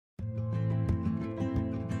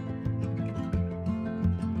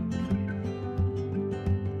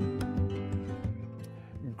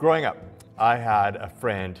Growing up, I had a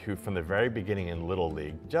friend who from the very beginning in Little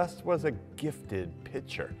League just was a gifted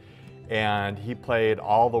pitcher. And he played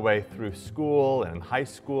all the way through school and high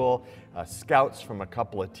school. Scouts from a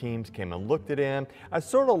couple of teams came and looked at him. I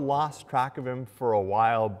sort of lost track of him for a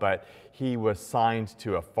while, but he was signed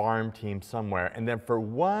to a farm team somewhere. And then for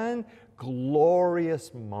one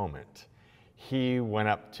glorious moment, he went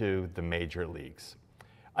up to the major leagues.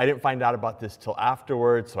 I didn't find out about this till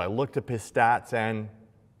afterwards, so I looked up his stats and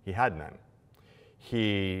he had none.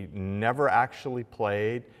 He never actually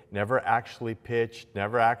played, never actually pitched,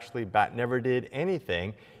 never actually never did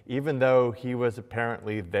anything, even though he was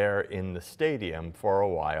apparently there in the stadium for a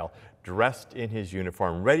while, dressed in his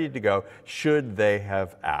uniform, ready to go, should they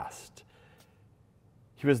have asked.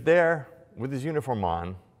 He was there with his uniform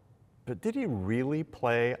on, but did he really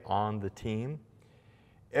play on the team?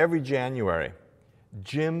 Every January,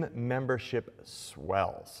 gym membership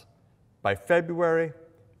swells. By February,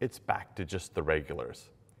 it's back to just the regulars.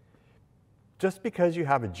 Just because you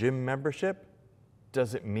have a gym membership,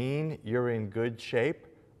 does it mean you're in good shape,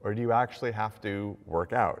 or do you actually have to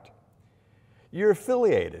work out? You're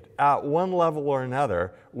affiliated at one level or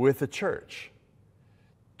another with a church.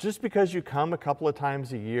 Just because you come a couple of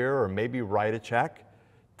times a year or maybe write a check,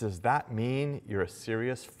 does that mean you're a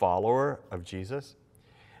serious follower of Jesus?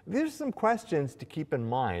 These are some questions to keep in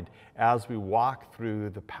mind as we walk through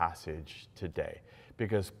the passage today,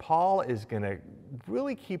 because Paul is going to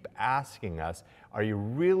really keep asking us, are you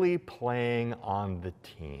really playing on the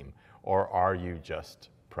team, or are you just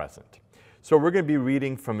present? So we're going to be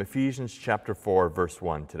reading from Ephesians chapter 4, verse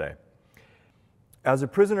 1 today. As a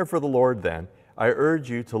prisoner for the Lord, then, I urge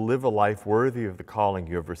you to live a life worthy of the calling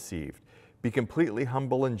you have received. Be completely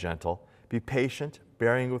humble and gentle. Be patient,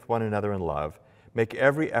 bearing with one another in love. Make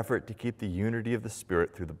every effort to keep the unity of the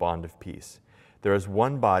Spirit through the bond of peace. There is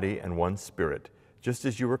one body and one Spirit, just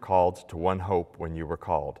as you were called to one hope when you were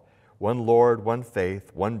called. One Lord, one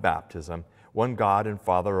faith, one baptism, one God and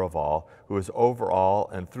Father of all, who is over all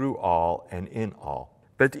and through all and in all.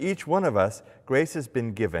 But to each one of us, grace has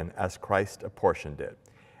been given as Christ apportioned it.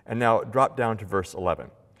 And now drop down to verse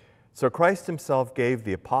 11. So Christ himself gave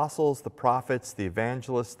the apostles, the prophets, the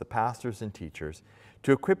evangelists, the pastors, and teachers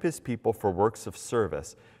to equip his people for works of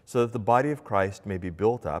service, so that the body of Christ may be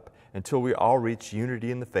built up until we all reach unity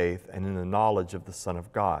in the faith and in the knowledge of the Son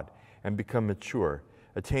of God, and become mature,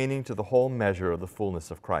 attaining to the whole measure of the fullness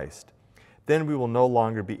of Christ. Then we will no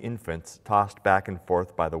longer be infants, tossed back and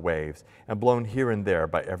forth by the waves, and blown here and there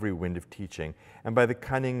by every wind of teaching, and by the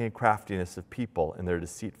cunning and craftiness of people in their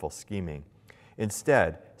deceitful scheming.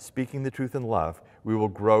 Instead, speaking the truth in love, we will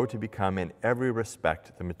grow to become in every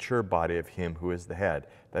respect the mature body of him who is the head,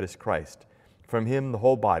 that is Christ. From him the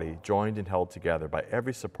whole body, joined and held together by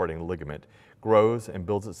every supporting ligament, grows and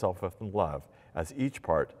builds itself up in love, as each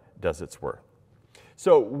part does its work.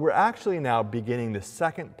 So we're actually now beginning the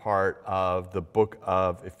second part of the book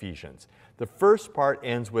of Ephesians. The first part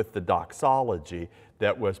ends with the doxology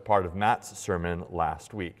that was part of Matt's sermon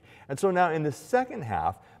last week. And so now in the second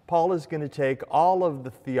half, Paul is going to take all of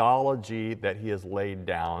the theology that he has laid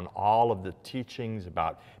down, all of the teachings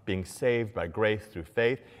about being saved by grace through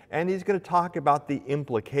faith, and he's going to talk about the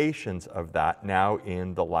implications of that now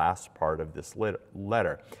in the last part of this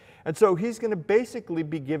letter. And so he's going to basically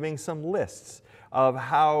be giving some lists of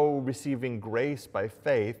how receiving grace by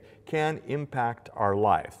faith can impact our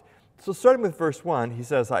lives. So starting with verse 1, he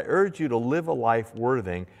says, I urge you to live a life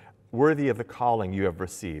worthy of the calling you have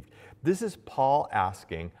received. This is Paul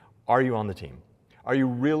asking, are you on the team? Are you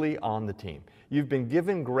really on the team? You've been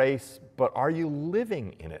given grace, but are you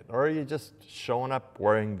living in it? Or are you just showing up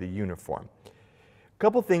wearing the uniform? A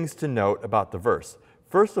couple things to note about the verse.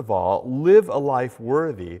 First of all, live a life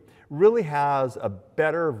worthy really has a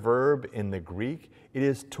better verb in the Greek. It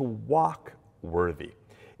is to walk worthy.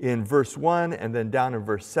 In verse 1 and then down in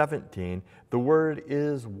verse 17, the word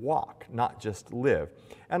is walk, not just live.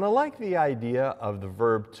 And I like the idea of the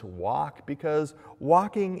verb to walk because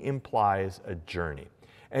walking implies a journey.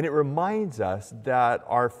 And it reminds us that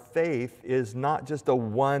our faith is not just a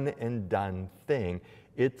one and done thing,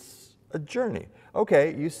 it's a journey.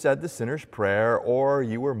 Okay, you said the sinner's prayer or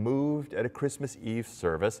you were moved at a Christmas Eve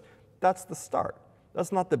service. That's the start.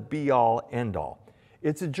 That's not the be-all, end-all.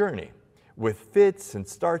 It's a journey with fits and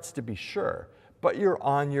starts to be sure, but you're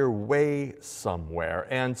on your way somewhere.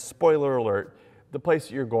 And spoiler alert, the place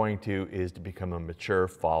you're going to is to become a mature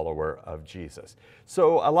follower of Jesus.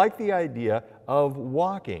 So I like the idea of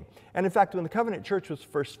walking. And in fact, when the Covenant Church was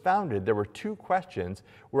first founded, there were two questions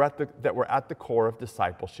that were at the core of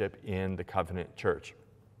discipleship in the Covenant Church.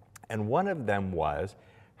 And one of them was,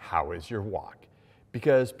 how is your walk?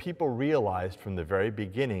 because people realized from the very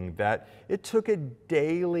beginning that it took a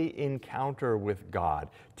daily encounter with God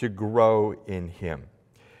to grow in Him.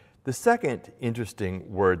 The second interesting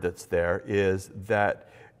word that's there is that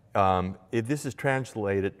if this is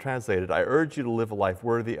translated, I urge you to live a life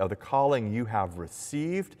worthy of the calling you have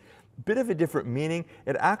received. Bit of a different meaning.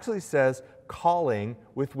 It actually says calling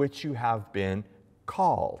with which you have been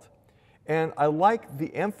called. And I like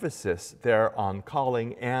the emphasis there on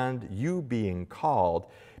calling and you being called,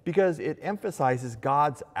 because it emphasizes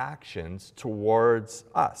God's actions towards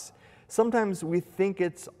us. Sometimes we think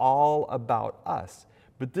it's all about us,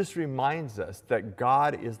 but this reminds us that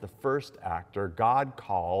God is the first actor, God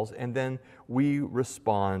calls, and then we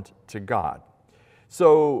respond to God.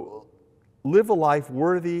 So live a life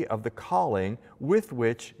worthy of the calling with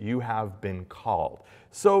which you have been called.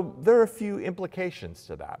 So there are a few implications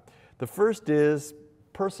to that. The first is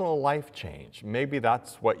personal life change. Maybe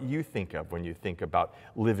that's what you think of when you think about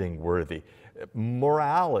living worthy.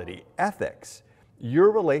 Morality, ethics. Your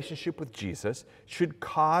relationship with Jesus should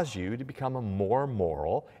cause you to become a more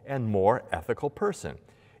moral and more ethical person.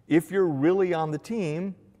 If you're really on the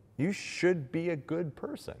team, you should be a good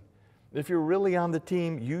person. If you're really on the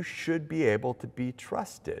team, you should be able to be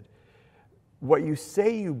trusted. What you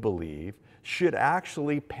say you believe should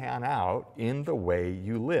actually pan out in the way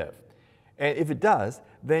you live. And if it does,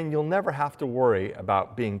 then you'll never have to worry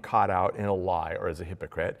about being caught out in a lie or as a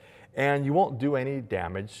hypocrite, and you won't do any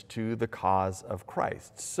damage to the cause of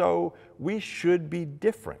Christ. So we should be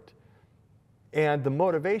different. And the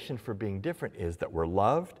motivation for being different is that we're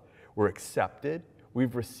loved, we're accepted,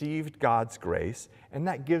 we've received God's grace, and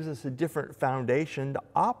that gives us a different foundation to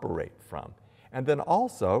operate from. And then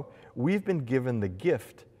also, we've been given the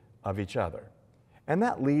gift of each other. And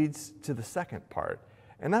that leads to the second part,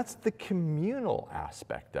 and that's the communal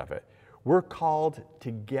aspect of it. We're called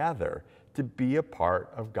together to be a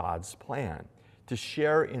part of God's plan, to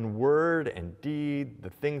share in word and deed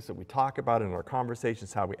the things that we talk about in our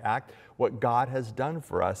conversations, how we act, what God has done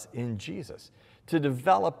for us in Jesus, to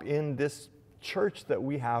develop in this church that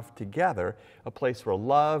we have together a place where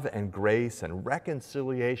love and grace and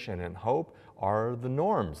reconciliation and hope are the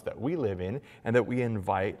norms that we live in and that we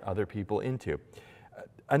invite other people into.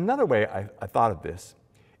 Another way I thought of this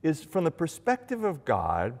is from the perspective of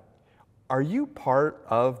God, are you part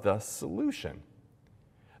of the solution?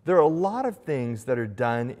 There are a lot of things that are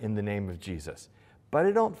done in the name of Jesus, but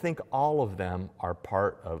I don't think all of them are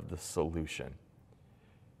part of the solution.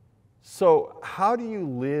 So how do you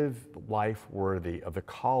live life worthy of the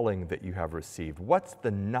calling that you have received? What's the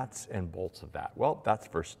nuts and bolts of that? Well, that's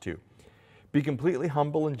verse 2. Be completely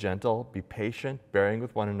humble and gentle, be patient, bearing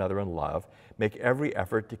with one another in love. Make every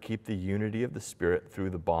effort to keep the unity of the Spirit through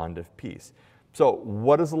the bond of peace. So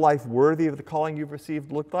what does a life worthy of the calling you've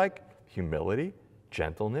received look like? Humility,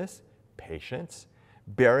 gentleness, patience,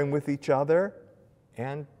 bearing with each other,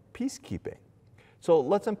 and peacekeeping. So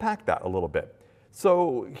let's unpack that a little bit.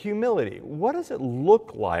 So humility, what does it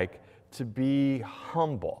look like to be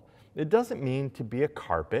humble? It doesn't mean to be a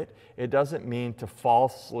carpet. It doesn't mean to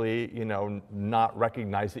falsely, not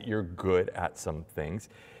recognize that you're good at some things.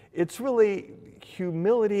 It's really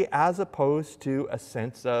humility as opposed to a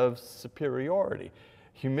sense of superiority.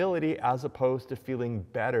 Humility as opposed to feeling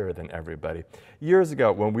better than everybody. Years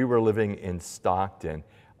ago, when we were living in Stockton,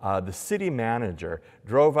 the city manager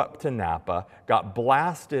drove up to Napa, got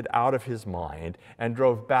blasted out of his mind, and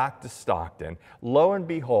drove back to Stockton. Lo and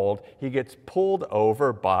behold, he gets pulled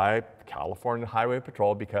over by California Highway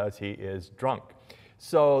Patrol because he is drunk.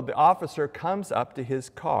 So the officer comes up to his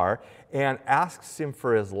car and asks him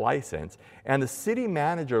for his license, and the city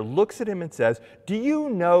manager looks at him and says, "Do you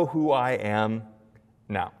know who I am?"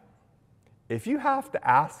 Now, if you have to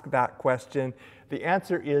ask that question, the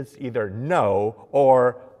answer is either no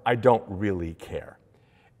or I don't really care.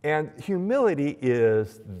 And humility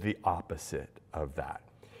is the opposite of that.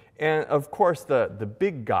 And of course, the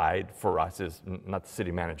big guide for us is not the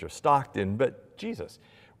city manager of Stockton, but Jesus,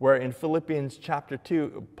 where in Philippians chapter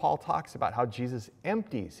 2, Paul talks about how Jesus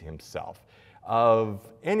empties himself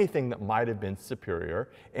of anything that might have been superior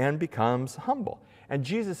and becomes humble. And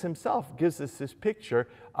Jesus himself gives us this picture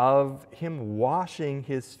of him washing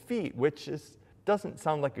his feet, which doesn't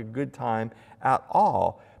sound like a good time at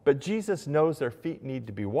all. But Jesus knows their feet need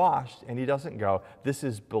to be washed, and he doesn't go, "This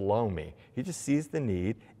is below me." He just sees the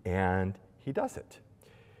need, and he does it.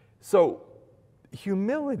 So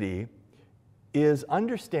humility is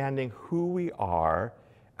understanding who we are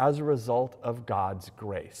as a result of God's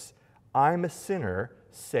grace. I'm a sinner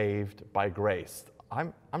saved by grace.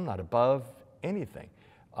 I'm not above anything.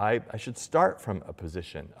 I should start from a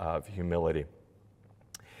position of humility.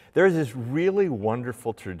 There's this really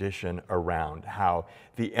wonderful tradition around how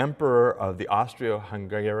the emperor of the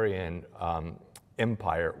Austro-Hungarian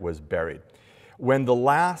Empire was buried. When the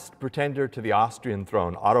last pretender to the Austrian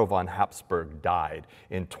throne, Otto von Habsburg, died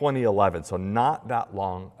in 2011, so not that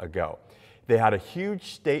long ago, they had a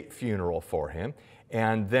huge state funeral for him,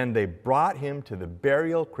 and then they brought him to the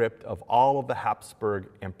burial crypt of all of the Habsburg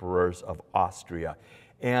emperors of Austria.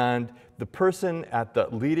 And the person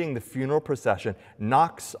leading the funeral procession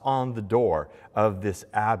knocks on the door of this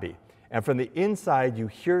abbey. And from the inside, you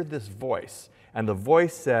hear this voice, and the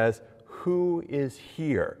voice says, "Who is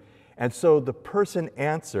here?" And so the person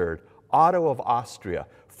answered, "Otto of Austria,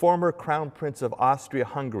 former Crown Prince of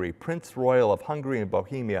Austria-Hungary, Prince Royal of Hungary and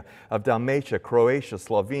Bohemia, of Dalmatia, Croatia,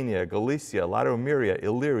 Slovenia, Galicia, Ladomeria,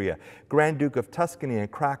 Illyria, Grand Duke of Tuscany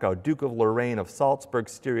and Krakow, Duke of Lorraine, of Salzburg,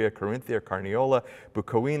 Styria, Carinthia, Carniola,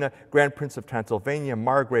 Bukowina, Grand Prince of Transylvania,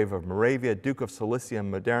 Margrave of Moravia, Duke of Cilicia,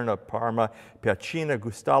 Moderna, Parma, Piacina,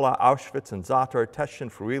 Gustala, Auschwitz and Zator, Teschen,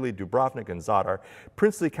 Friuli, Dubrovnik and Zadar,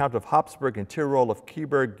 Princely Count of Habsburg and Tyrol, of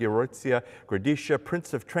Kieburg, Gorizia, Gradisha,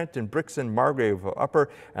 Prince of Trent and Brixen, Margrave of Upper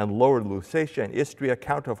and Lower Lusatia and Istria,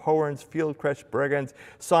 Count of Hoorns, Fieldcrecht, Bregenz,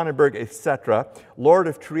 Sonnenberg, etc., Lord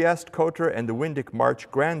of Trieste, Kotor, and the Windic March,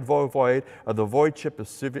 Grand Voivode of the Voidship of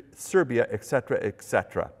Serbia, etc.,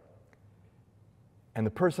 etc. And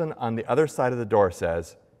the person on the other side of the door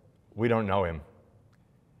says, "We don't know him."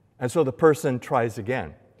 And so the person tries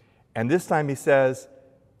again. And this time he says,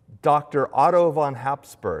 "Dr. Otto von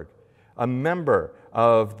Habsburg, a member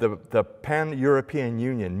of the Pan-European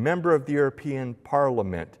Union, member of the European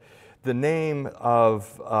Parliament," the name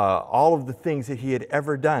of all of the things that he had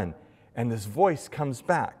ever done. And this voice comes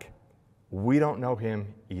back, "We don't know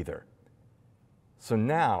him either." So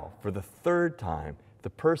now, for the third time, the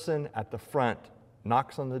person at the front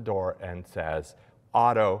knocks on the door and says,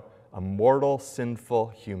 "Otto, a mortal, sinful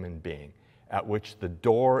human being," at which the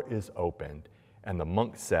door is opened, and the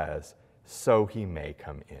monk says, "So he may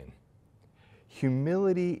come in."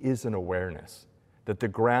 Humility is an awareness that the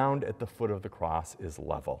ground at the foot of the cross is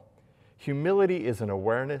level. Humility is an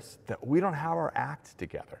awareness that we don't have our act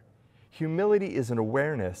together. Humility is an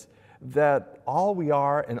awareness that all we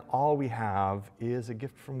are and all we have is a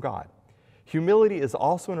gift from God. Humility is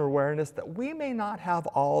also an awareness that we may not have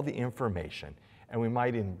all the information, and we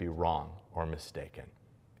might even be wrong or mistaken.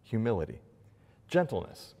 Humility.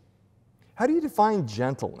 Gentleness. How do you define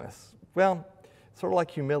gentleness? Well, sort of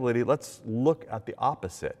like humility, let's look at the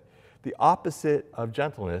opposite. The opposite of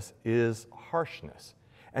gentleness is harshness.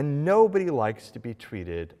 And nobody likes to be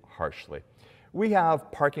treated harshly. We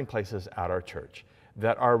have parking places at our church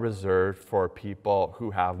that are reserved for people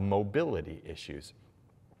who have mobility issues.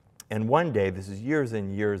 And one day, this is years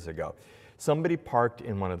and years ago, somebody parked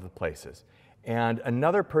in one of the places. And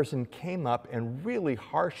another person came up and really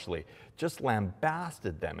harshly just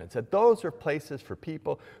lambasted them and said, "Those are places for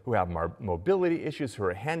people who have mobility issues, who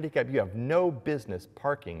are handicapped. You have no business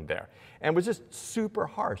parking there." And it was just super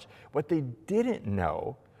harsh. What they didn't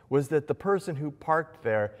know was that the person who parked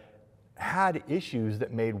there had issues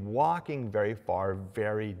that made walking very far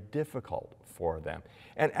very difficult for them.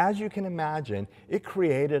 And as you can imagine, it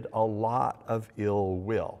created a lot of ill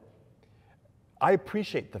will. I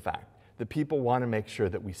appreciate the fact that people want to make sure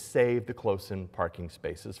that we save the close-in parking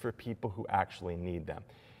spaces for people who actually need them.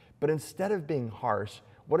 But instead of being harsh,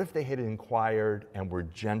 what if they had inquired and were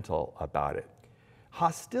gentle about it?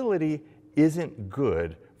 Hostility isn't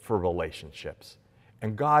good for relationships,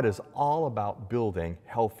 and God is all about building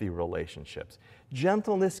healthy relationships.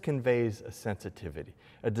 Gentleness conveys a sensitivity,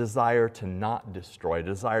 a desire to not destroy, a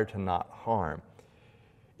desire to not harm.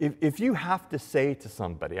 If you have to say to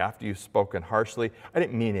somebody after you've spoken harshly, "I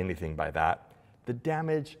didn't mean anything by that," the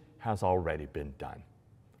damage has already been done.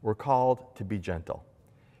 We're called to be gentle.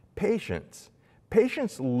 Patience.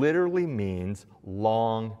 Patience literally means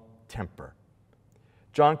long temper.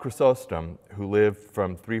 John Chrysostom, who lived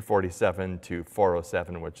from 347 to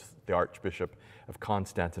 407, which the Archbishop of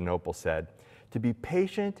Constantinople said, "To be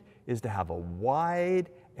patient is to have a wide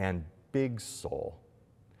and big soul.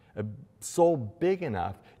 A soul big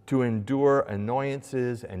enough to endure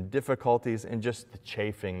annoyances and difficulties and just the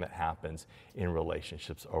chafing that happens in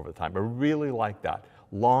relationships over time." I really like that.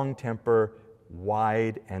 Long temper,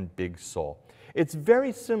 wide and big soul. It's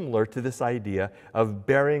very similar to this idea of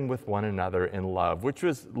bearing with one another in love, which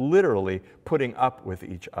was literally putting up with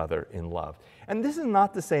each other in love. And this is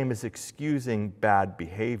not the same as excusing bad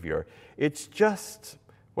behavior. It's just,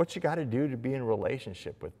 what you got to do to be in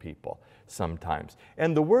relationship with people sometimes.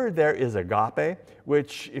 And the word there is agape,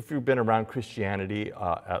 which if you've been around Christianity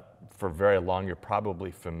for very long, you're probably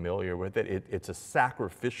familiar with it. It's a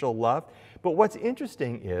sacrificial love. But what's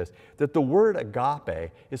interesting is that the word agape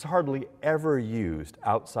is hardly ever used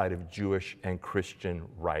outside of Jewish and Christian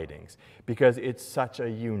writings because it's such a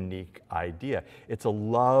unique idea. It's a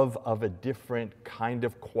love of a different kind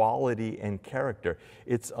of quality and character.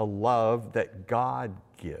 It's a love that God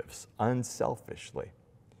gives unselfishly.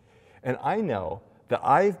 And I know that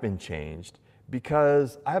I've been changed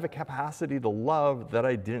because I have a capacity to love that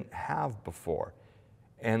I didn't have before.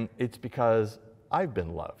 And it's because I've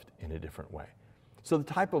been loved in a different way. So the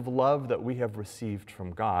type of love that we have received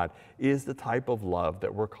from God is the type of love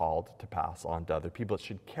that we're called to pass on to other people. It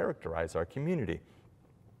should characterize our community.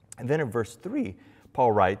 And then in verse 3,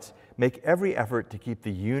 Paul writes, "Make every effort to keep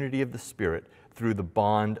the unity of the Spirit through the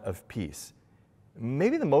bond of peace."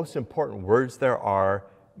 Maybe the most important words there are,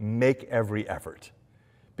 make every effort.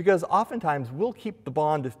 Because oftentimes we'll keep the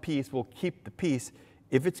bond of peace, we'll keep the peace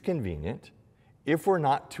if it's convenient, if we're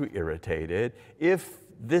not too irritated, if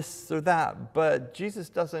this or that. But Jesus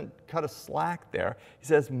doesn't cut a slack there. He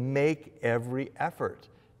says, make every effort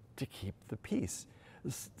to keep the peace.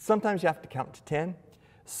 Sometimes you have to count to 10.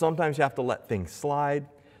 Sometimes you have to let things slide.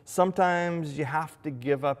 Sometimes you have to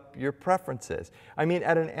give up your preferences. I mean,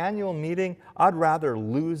 at an annual meeting, I'd rather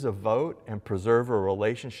lose a vote and preserve a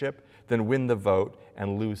relationship than win the vote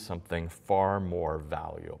and lose something far more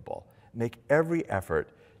valuable. Make every effort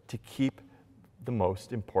to keep the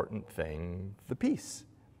most important thing, the peace.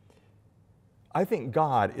 I think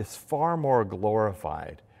God is far more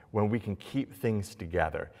glorified when we can keep things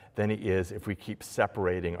together than He is if we keep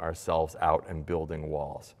separating ourselves out and building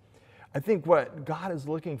walls. I think what God is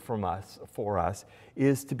looking for us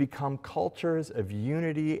is to become cultures of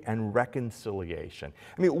unity and reconciliation.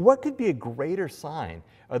 I mean, what could be a greater sign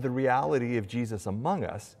of the reality of Jesus among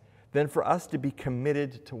us than for us to be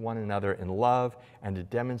committed to one another in love and to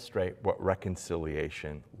demonstrate what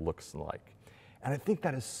reconciliation looks like? And I think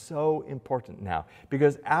that is so important now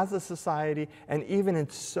because as a society and even in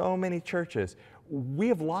so many churches, we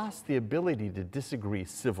have lost the ability to disagree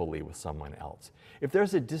civilly with someone else. If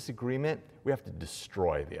there's a disagreement, we have to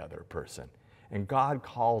destroy the other person. And God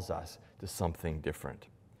calls us to something different.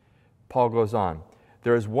 Paul goes on,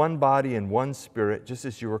 "There is one body and one Spirit, just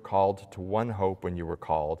as you were called to one hope when you were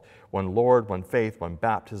called, one Lord, one faith, one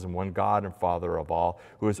baptism, one God and Father of all,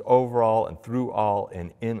 who is over all and through all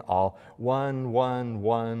and in all, one.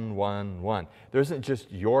 There isn't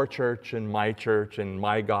just your church and my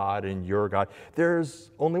God and your God.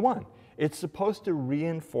 There's only one. It's supposed to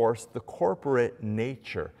reinforce the corporate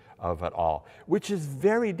nature of it all, which is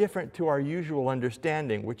very different to our usual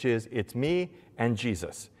understanding, which is it's me and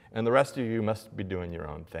Jesus. And the rest of you must be doing your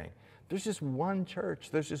own thing. There's just one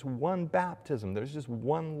church. There's just one baptism. There's just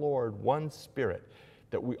one Lord, one Spirit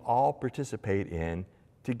that we all participate in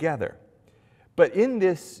together. But in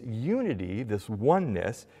this unity, this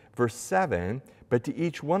oneness, verse 7, "But to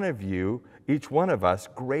each one of us,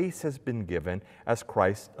 grace has been given as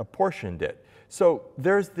Christ apportioned it." So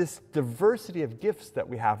there's this diversity of gifts that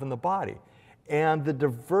we have in the body. And the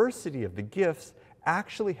diversity of the gifts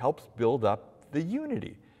actually helps build up the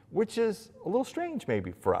unity, which is a little strange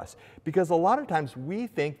maybe for us, because a lot of times we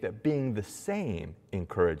think that being the same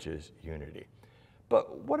encourages unity.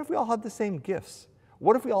 But what if we all had the same gifts?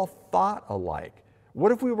 What if we all thought alike?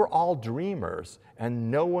 What if we were all dreamers and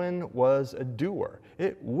no one was a doer?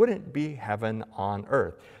 It wouldn't be heaven on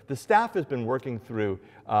earth. The staff has been working through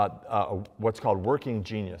what's called Working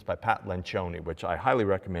Genius by Pat Lencioni, which I highly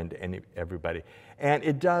recommend to everybody. And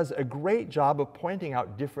it does a great job of pointing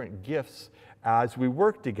out different gifts as we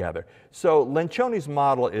work together. So Lencioni's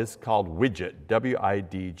model is called WIDGET,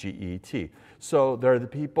 W-I-D-G-E-T. So there are the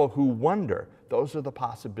people who wonder. Those are the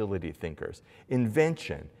possibility thinkers.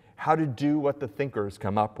 Invention, how to do what the thinkers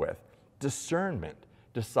come up with. Discernment,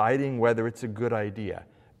 deciding whether it's a good idea.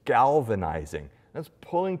 Galvanizing, that's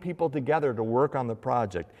pulling people together to work on the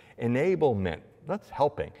project. Enablement, that's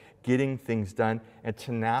helping, getting things done. And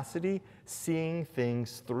tenacity, seeing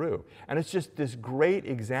things through. And it's just this great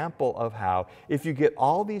example of how if you get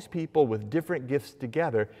all these people with different gifts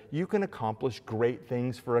together, you can accomplish great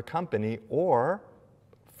things for a company or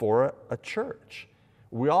for a church.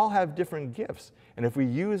 We all have different gifts. And if we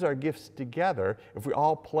use our gifts together, if we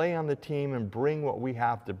all play on the team and bring what we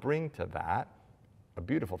have to bring to that, a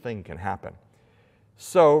beautiful thing can happen.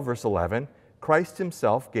 So, verse 11, Christ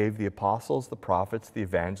himself gave the apostles, the prophets, the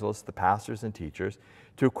evangelists, the pastors, and teachers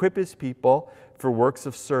to equip his people for works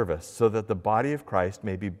of service so that the body of Christ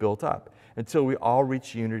may be built up until we all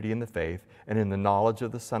reach unity in the faith and in the knowledge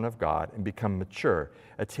of the Son of God and become mature,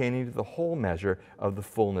 attaining to the whole measure of the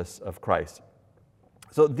fullness of Christ.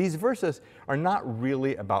 So these verses are not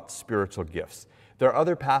really about spiritual gifts. There are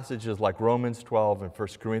other passages like Romans 12 and 1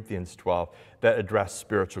 Corinthians 12 that address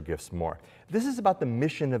spiritual gifts more. This is about the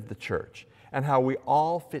mission of the church and how we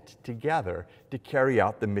all fit together to carry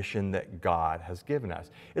out the mission that God has given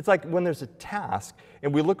us. It's like when there's a task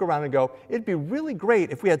and we look around and go, it'd be really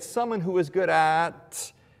great if we had someone who was good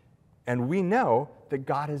at, and we know that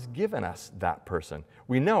God has given us that person.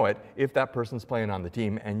 We know it if that person's playing on the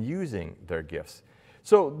team and using their gifts.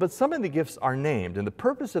 But some of the gifts are named, and the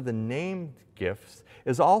purpose of the named gifts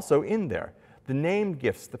is also in there. The named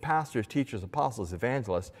gifts, the pastors, teachers, apostles,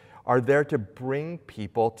 evangelists, are there to bring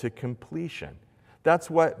people to completion.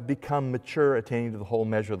 That's what become mature, attaining to the whole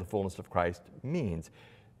measure of the fullness of Christ means,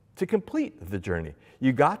 to complete the journey.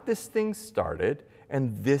 You got this thing started,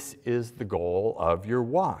 and this is the goal of your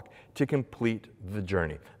walk, to complete the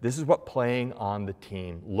journey. This is what playing on the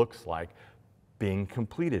team looks like, being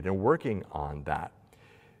completed and working on that.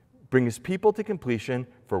 Brings people to completion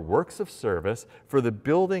for works of service, for the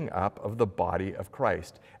building up of the body of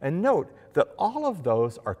Christ. And note that all of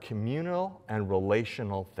those are communal and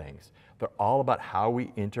relational things. They're all about how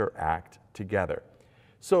we interact together.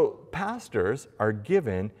 So pastors are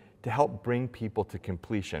given to help bring people to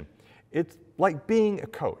completion. It's like being a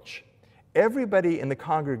coach. Everybody in the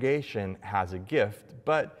congregation has a gift,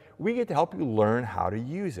 but we get to help you learn how to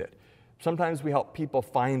use it. Sometimes we help people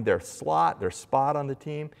find their slot, their spot on the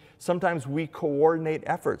team. Sometimes we coordinate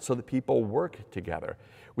efforts so that people work together.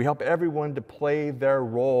 We help everyone to play their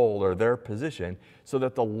role or their position so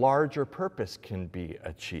that the larger purpose can be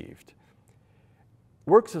achieved.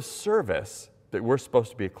 Works of service that we're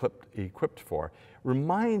supposed to be equipped for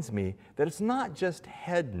reminds me that it's not just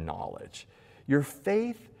head knowledge. Your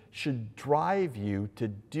faith should drive you to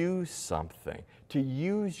do something, to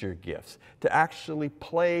use your gifts, to actually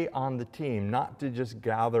play on the team, not to just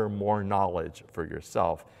gather more knowledge for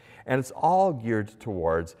yourself. And it's all geared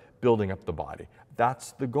towards building up the body.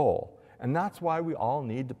 That's the goal. And that's why we all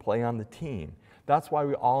need to play on the team. That's why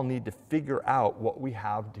we all need to figure out what we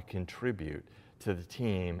have to contribute to the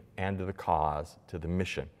team and to the cause, to the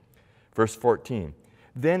mission. Verse 14.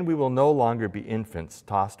 Then we will no longer be infants,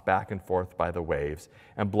 tossed back and forth by the waves,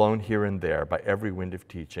 and blown here and there by every wind of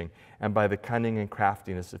teaching, and by the cunning and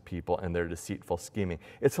craftiness of people and their deceitful scheming.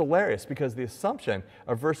 It's hilarious because the assumption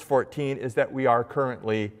of verse 14 is that we are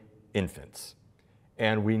currently infants,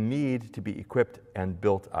 and we need to be equipped and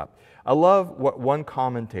built up. I love what one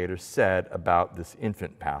commentator said about this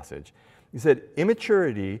infant passage. He said,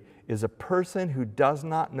 immaturity is a person who does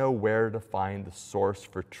not know where to find the source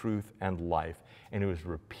for truth and life, and who is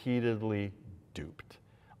repeatedly duped.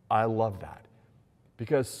 I love that.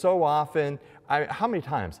 Because so often, how many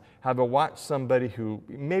times have I watched somebody who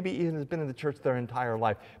maybe even has been in the church their entire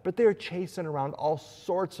life, but they're chasing around all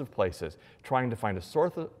sorts of places, trying to find a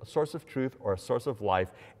source of truth or a source of life,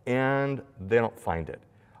 and they don't find it.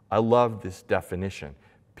 I love this definition.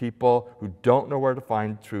 People who don't know where to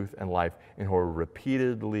find truth and life and who are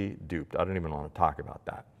repeatedly duped. I don't even want to talk about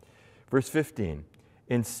that. Verse 15.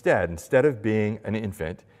 Instead of being an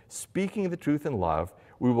infant, speaking the truth in love,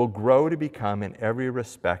 we will grow to become in every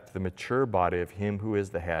respect the mature body of him who is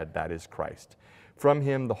the head, that is Christ. From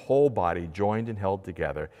him the whole body, joined and held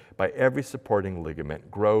together by every supporting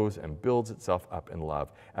ligament, grows and builds itself up in love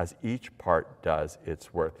as each part does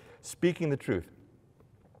its work. Speaking the truth.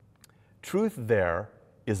 Truth there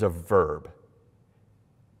is a verb.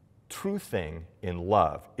 Truthing in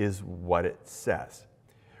love is what it says.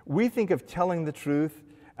 We think of telling the truth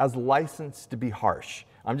as license to be harsh.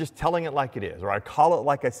 I'm just telling it like it is, or I call it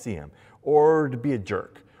like I see him, or to be a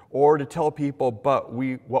jerk, or to tell people what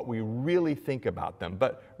we really think about them.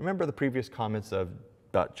 But remember the previous comments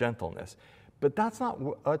about gentleness. But that's not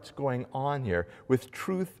what's going on here with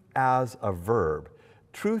truth as a verb.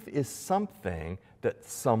 Truth is something that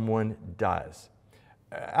someone does.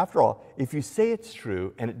 After all, if you say it's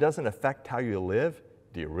true and it doesn't affect how you live,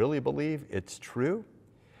 do you really believe it's true?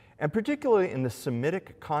 And particularly in the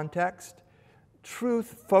Semitic context,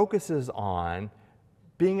 truth focuses on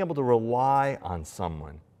being able to rely on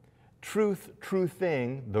someone.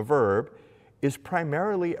 Truthing, the verb, is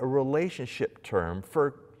primarily a relationship term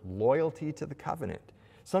for loyalty to the covenant.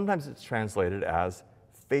 Sometimes it's translated as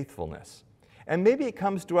faithfulness. And maybe it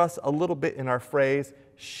comes to us a little bit in our phrase,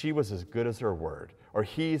 she was as good as her word, or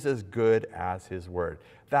he's as good as his word.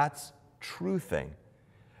 That's truthing.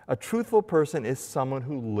 A truthful person is someone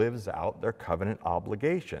who lives out their covenant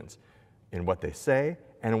obligations in what they say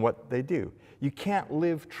and in what they do. You can't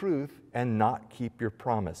live truth and not keep your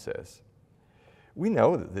promises. We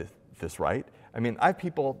know this, right? I mean, I have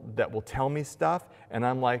people that will tell me stuff, and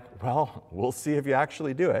I'm like, well, we'll see if you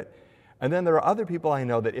actually do it. And then there are other people I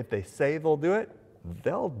know that if they say they'll do it,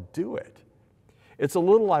 they'll do it. It's a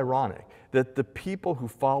little ironic that the people who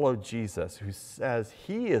follow Jesus, who says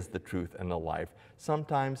he is the truth and the life,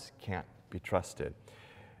 sometimes can't be trusted.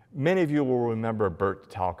 Many of you will remember Bert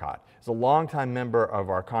Talcott. He's a longtime member of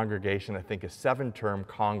our congregation, I think a 7-term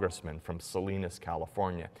congressman from Salinas,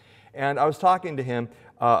 California. And I was talking to him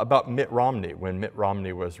about Mitt Romney when Mitt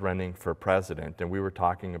Romney was running for president, and we were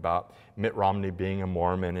talking about Mitt Romney being a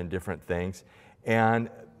Mormon and different things. And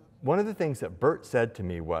one of the things that Bert said to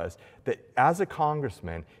me was that as a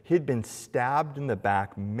congressman, he'd been stabbed in the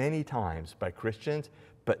back many times by Christians,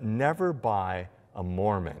 but never by a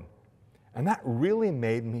Mormon. And that really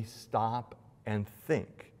made me stop and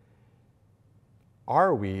think,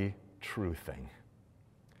 are we truthing?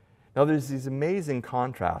 Now there's these amazing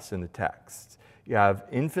contrasts in the text. You have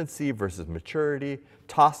infancy versus maturity,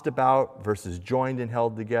 tossed about versus joined and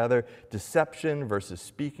held together, deception versus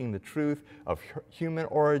speaking the truth, of human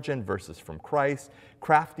origin versus from Christ,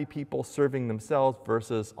 crafty people serving themselves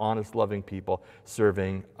versus honest, loving people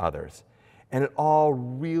serving others. And it all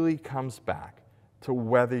really comes back to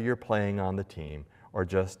whether you're playing on the team or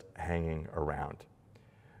just hanging around.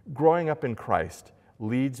 Growing up in Christ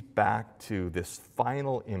leads back to this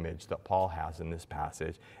final image that Paul has in this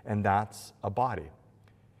passage, and that's a body.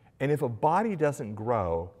 And if a body doesn't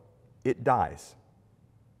grow, it dies.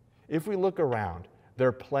 If we look around, there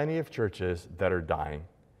are plenty of churches that are dying.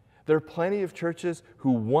 There are plenty of churches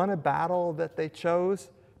who won a battle that they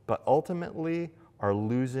chose, but ultimately are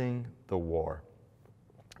losing the war.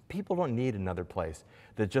 People don't need another place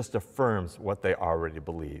that just affirms what they already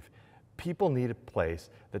believe. People need a place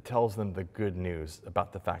that tells them the good news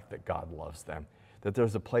about the fact that God loves them, that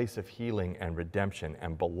there's a place of healing and redemption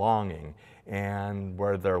and belonging, and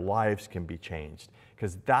where their lives can be changed.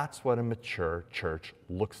 Because that's what a mature church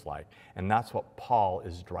looks like, and that's what Paul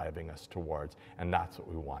is driving us towards, and that's what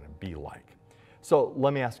we want to be like. So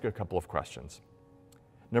let me ask you a couple of questions.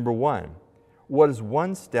 Number one, what is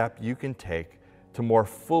one step you can take to more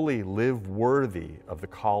fully live worthy of the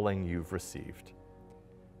calling you've received?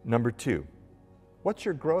 Number two, what's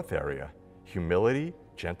your growth area? Humility,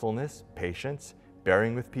 gentleness, patience,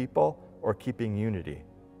 bearing with people, or keeping unity?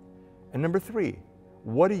 And number three,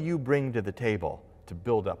 what do you bring to the table to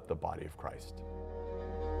build up the body of Christ?